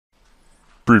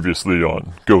Previously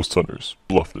on Ghost Hunters,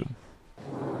 Bluffton.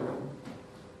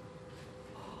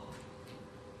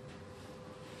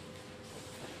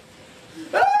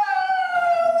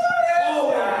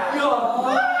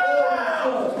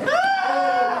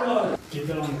 Get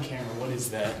that on the camera. What is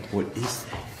that? What is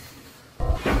that?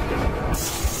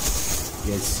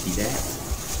 You guys see that?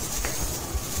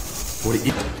 What is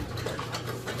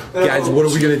Guys, what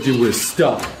are we gonna do with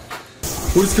stuff?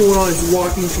 What is going on? He's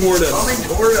walking toward us. Coming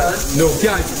toward us. No,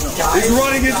 guys. It's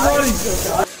running, it's running.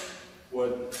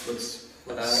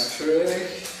 What's Trick.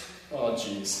 Oh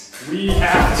jeez. We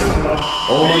have to run.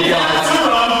 Oh my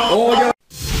god. Oh my god.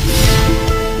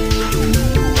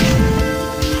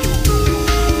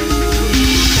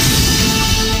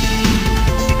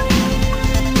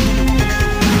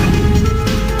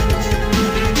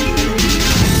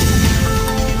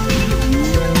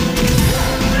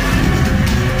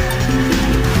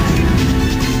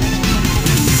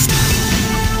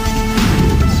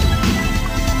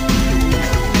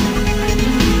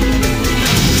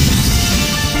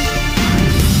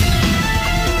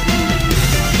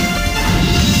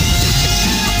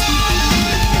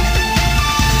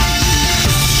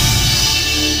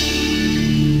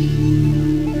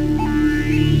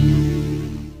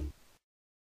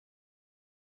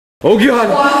 Oh god!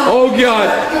 Oh god!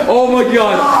 Oh my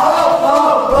god!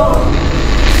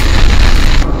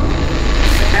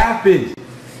 What happened?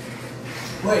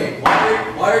 Wait,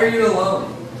 why are you alone?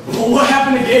 What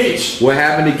happened to Gage? What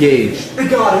happened to Gage? It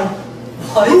got him.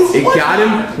 What? It got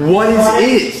him? What is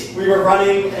it? We were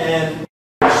running and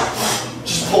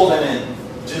just pulled him in.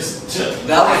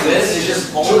 That was it? You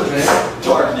just pulled him in?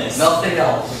 Darkness. Nothing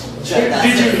else.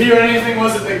 Did you hear anything?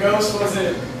 Was it the ghost? Was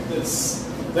it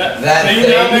that thing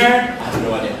down there? I have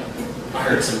no idea. I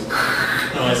heard some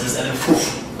noises and then poof,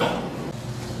 gone.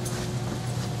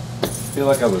 I feel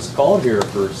like I was called here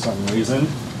for some reason.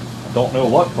 I don't know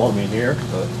what called me here,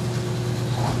 but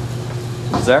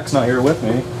Zach's not here with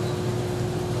me.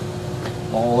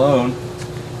 I'm all alone.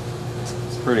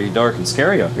 It's pretty dark and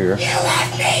scary up here. You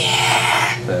left me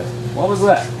here! What was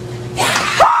that?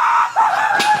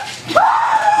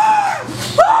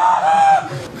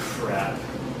 Crap.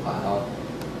 Wow.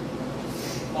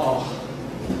 Oh.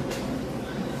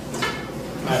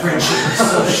 My friendship is so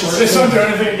short. Just don't do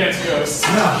anything against ghosts.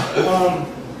 No.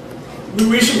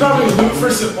 We should probably loot for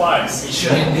supplies. We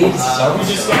should. We need some. We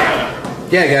just gotta.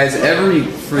 Yeah, guys, every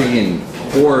freaking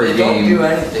horror They don't game do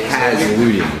anything, has so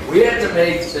looting. We have to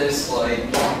make this like,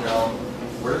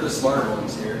 we're the smart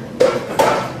ones here.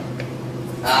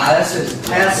 That's just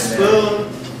Spoon.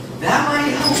 That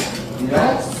might help. You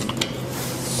know?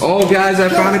 Oh, guys, I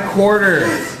found a quarter.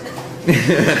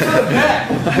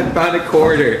 I found a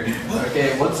quarter.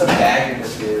 Okay, what's a bag in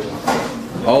this video?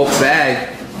 Oh,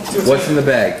 bag. What's in the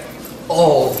bag?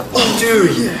 Oh,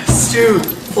 dude, yes, dude.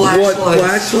 What,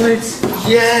 flashlights?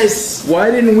 Yes. Why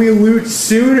didn't we loot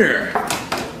sooner?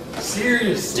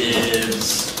 Serious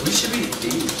dibs. We should be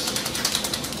thieves.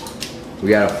 We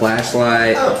got a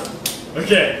flashlight.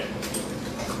 Okay.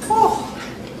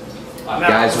 Now,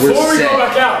 Guys, we're before we set. go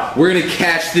back out, We're gonna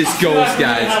catch this we're ghost,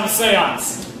 gonna guys. have a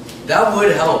seance. That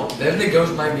would help. Then the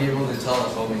ghost might be able to tell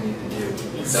us what we need to do.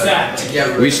 Exactly. To get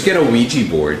rid We of should get a Ouija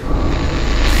board.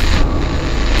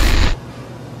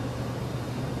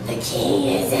 The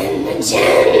key is in the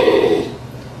gin.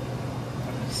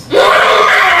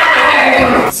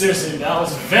 Seriously, that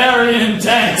was very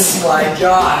intense. Oh my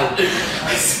god.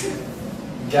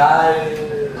 Got it.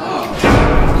 What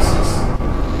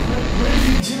are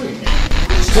you doing here?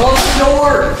 Close the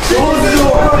door. Close the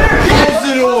door! Close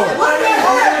the door! What the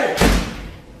heck?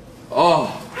 Oh.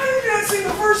 How did you not see the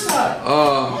first time?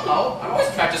 Oh. I always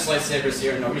practice lightsabers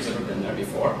here. Nobody's ever been there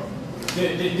before.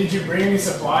 Did you bring any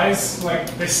supplies,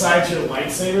 like, besides your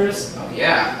lightsabers? Oh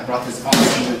yeah, I brought this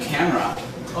awesome new camera.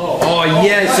 Oh,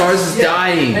 yes, ours is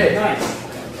dying. Hey, nice.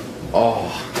 Oh.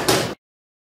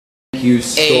 Thank you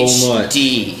so much.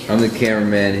 I'm the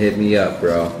cameraman. Hit me up,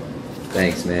 bro.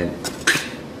 Thanks, man.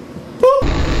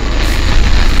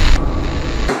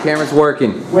 The camera's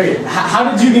working. Wait, how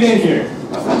did you get in here?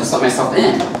 I just let myself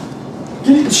in.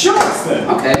 Can you show us then?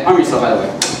 Okay, arm yourself by the way.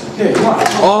 Okay, come on.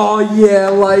 Oh, yeah,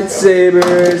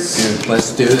 lightsabers. Dude,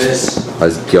 let's do this.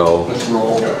 Let's go. Let's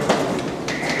roll.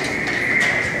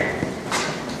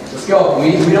 Let's go.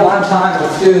 We don't have time.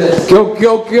 Let's do this. Go,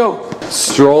 go, go.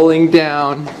 Strolling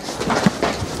down.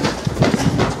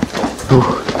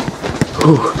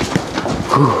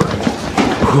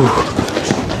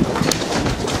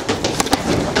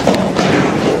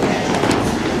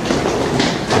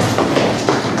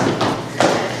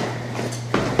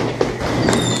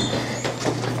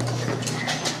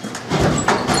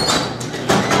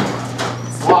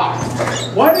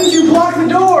 didn't you block the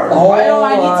door? Why don't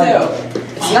I need to?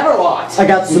 It's never locked. I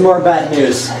got some more bad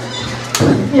news.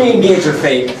 Me and Gage are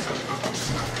fake.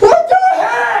 What the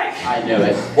heck? I knew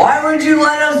it. Why would you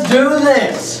let us do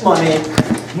this? Money.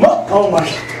 Oh my.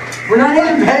 We're not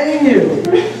even paying you.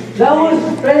 That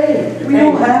was fake. We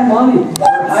don't have money.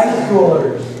 We're high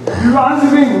schoolers. You honestly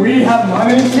think we have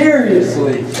money?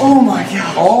 Seriously. Oh my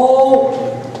god. Oh.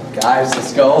 Guys,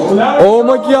 let's go. Oh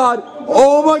my god!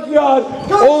 Oh my god!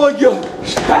 Oh my god!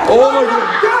 Oh my god!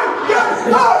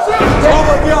 Oh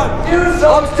my god!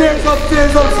 Upstairs,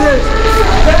 upstairs, upstairs!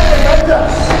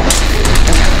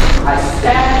 I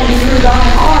stabbed you through the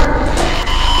heart.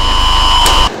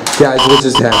 Guys, what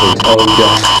just happened? Oh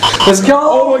god. Let's go.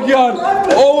 Oh my god!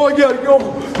 Oh my god! Go!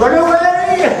 Run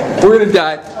away. We're gonna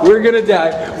die. We're gonna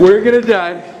die. We're gonna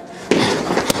die.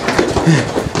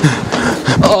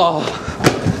 Oh.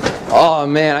 Oh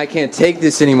man, I can't take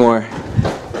this anymore.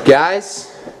 Guys?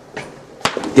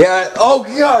 Yeah, oh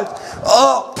god!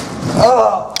 Oh!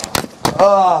 Oh!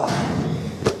 Oh!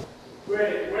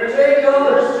 Wait, where's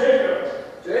Jacob?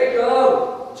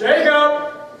 Jacob.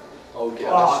 Jacob! Oh gosh.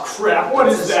 Oh crap, what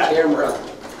is that? Camera.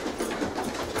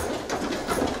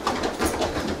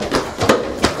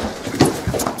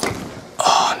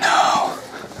 Oh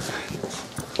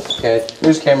no. Okay,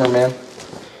 where's cameraman?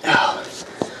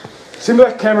 Seems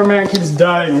like cameraman keeps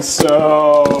dying,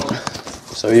 so...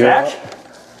 So you're Zach?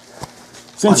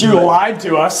 Since you lied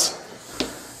to us.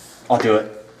 I'll do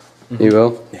it. You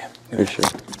will? Yeah. For sure.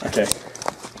 Okay.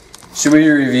 Should we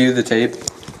review the tape?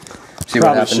 See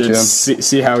what Probably happened to should him?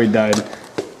 see how he died.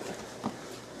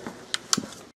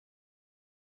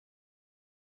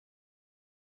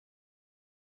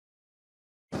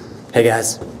 Hey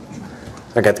guys,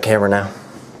 I got the camera now.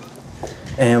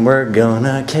 And we're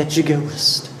gonna catch a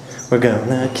ghost. We're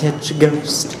gonna catch a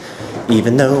ghost.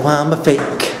 Even though I'm a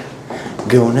fake.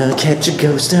 Gonna catch a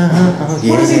ghost. Oh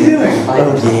yeah. What is he doing?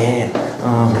 Oh yeah.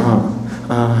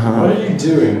 What are you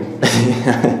doing?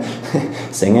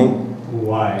 Singing.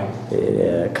 Why?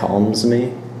 It calms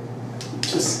me.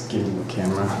 Just give me the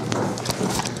camera.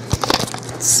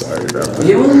 Sorry about that.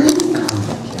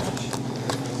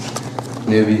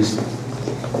 Newbies.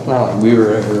 Not like we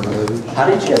were ever moved. How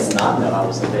did you guys not know I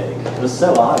was a fake? It was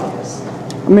so obvious.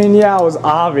 I mean, yeah, it was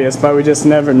obvious, but we just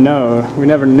never know. We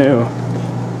never knew.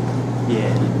 Yeah.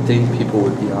 I think people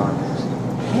would be honest.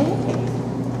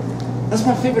 That's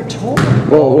my favorite toy.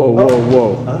 Whoa, whoa, whoa,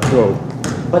 whoa, whoa.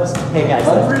 What's, hey guys,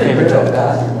 that's my favorite toy.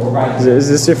 Right. Is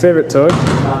this your favorite toy?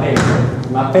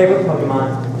 My favorite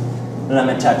Pokemon. And I'm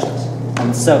gonna touch it.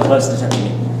 I'm so close to touching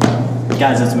it.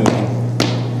 Guys, it's moving.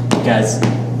 Guys.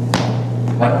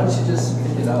 Why don't you just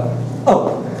pick it up?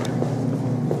 Oh.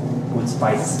 What's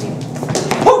spicy?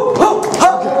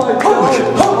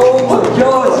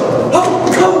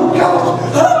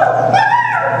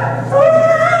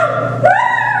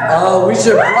 Oh, we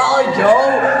should probably go.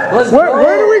 Let's go.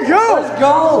 Where do we go? Let's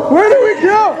go. Where do we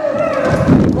go?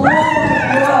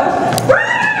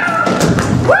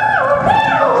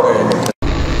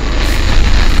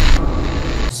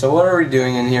 So what are we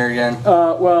doing in here again?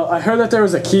 Well, I heard that there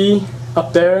was a key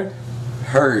up there.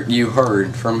 You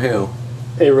heard from who?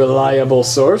 A reliable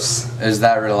source. Is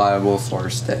that reliable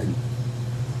source dead?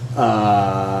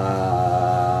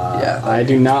 Yeah. I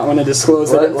do not want to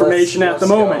disclose that information at the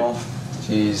moment.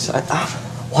 Jeez.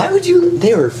 Why would you?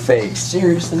 They were fake.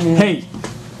 Seriously, man? Hey.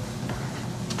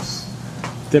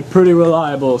 They're pretty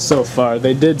reliable so far.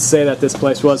 They did say that this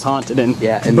place was haunted and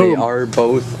Yeah, and boom. they are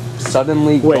both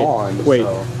suddenly gone. Wait.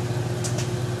 So.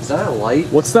 Is that a light?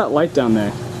 What's that light down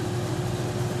there?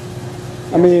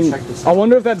 I Yeah, mean, check this I out.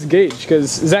 wonder if that's Gage, because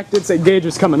Zach did say Gage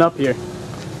was coming up here.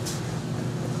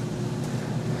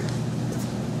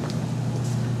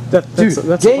 That's Dude,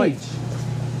 that's a light.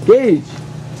 Gage!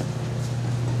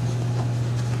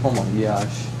 Oh my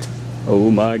gosh. Oh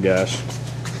my gosh.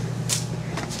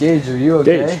 Gage, are you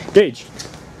okay? Gage.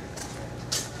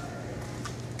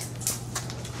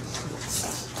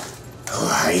 Who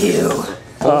are you?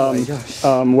 Oh my gosh.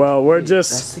 Well, we're That's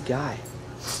just the guy.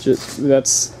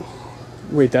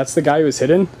 wait, that's the guy who was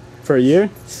hidden for a year?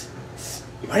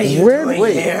 What are you Where- doing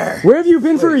wait. here? Where have you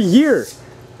been for a year?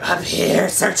 I'm here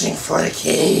searching for the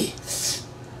key.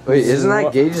 Wait, isn't that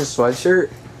What? Gage's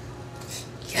sweatshirt?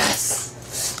 Yes.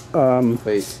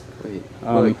 Wait.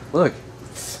 Look.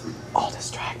 I'll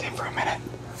distract him for a minute.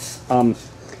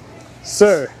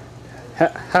 Sir,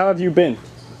 how have you been?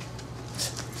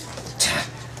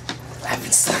 I've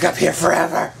been stuck up here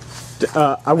forever.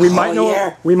 We might know.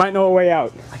 yeah. We might know a way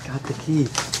out. I got the key.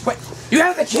 Wait, you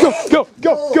have the key? Go!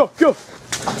 Go!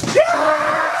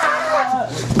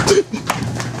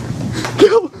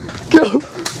 Go!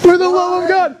 For the love of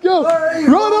God, go!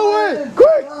 Run away!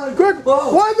 Quick! Quick!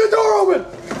 Why is the door open?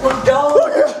 Look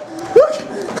here! Look!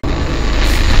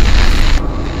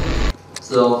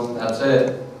 So, that's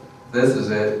it. This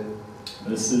is it.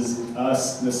 This is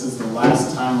us. This is the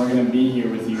last time we're gonna be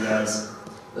here with you guys.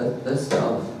 That's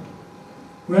tough.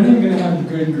 We're not even gonna have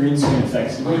good green screen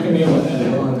effects. We're not gonna be able to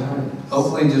edit it.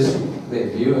 Hopefully just they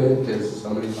view it because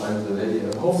somebody finds the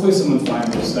video. Hopefully someone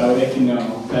finds this so they can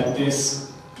know that this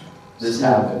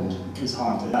happened. is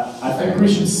haunted. I think we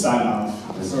should sign off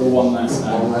for one last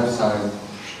time. One last time.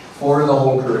 For the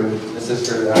whole crew. This is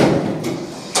for them.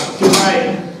 Good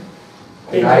night.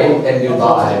 Good night and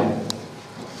goodbye.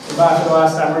 Goodbye for the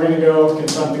last time. We're gonna go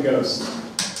confront the ghost.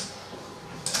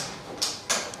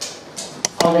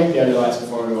 I'll make the other lights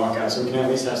before we walk out so we can at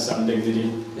least have some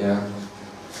dignity. Yeah.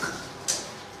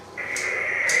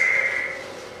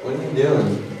 What are you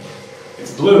doing?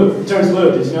 It's blue. It turns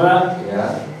blue. Did you know that?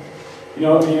 Yeah. You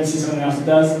know what? When you see something else that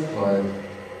does? What?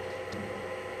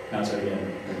 Now try it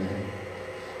again.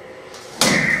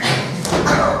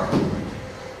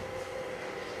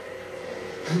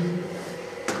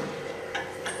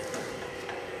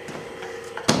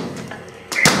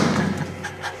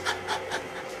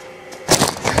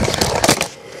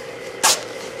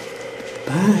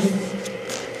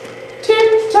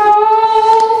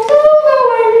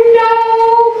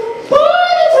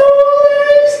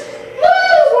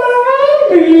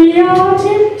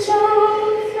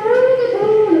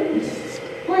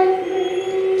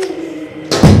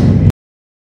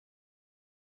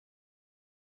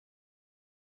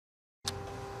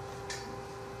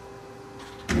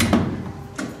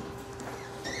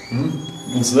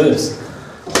 What's this?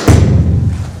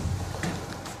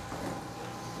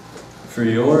 For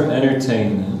your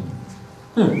entertainment.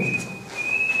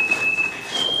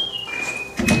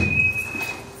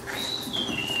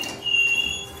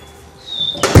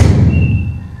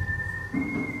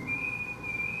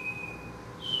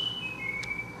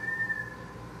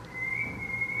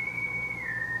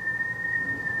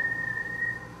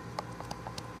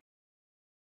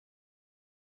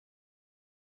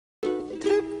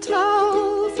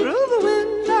 Tiptoe through the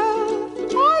window,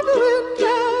 by the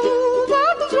window,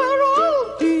 that is where I'll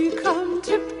be. Come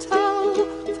tiptoe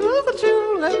through the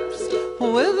tulips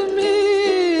with me.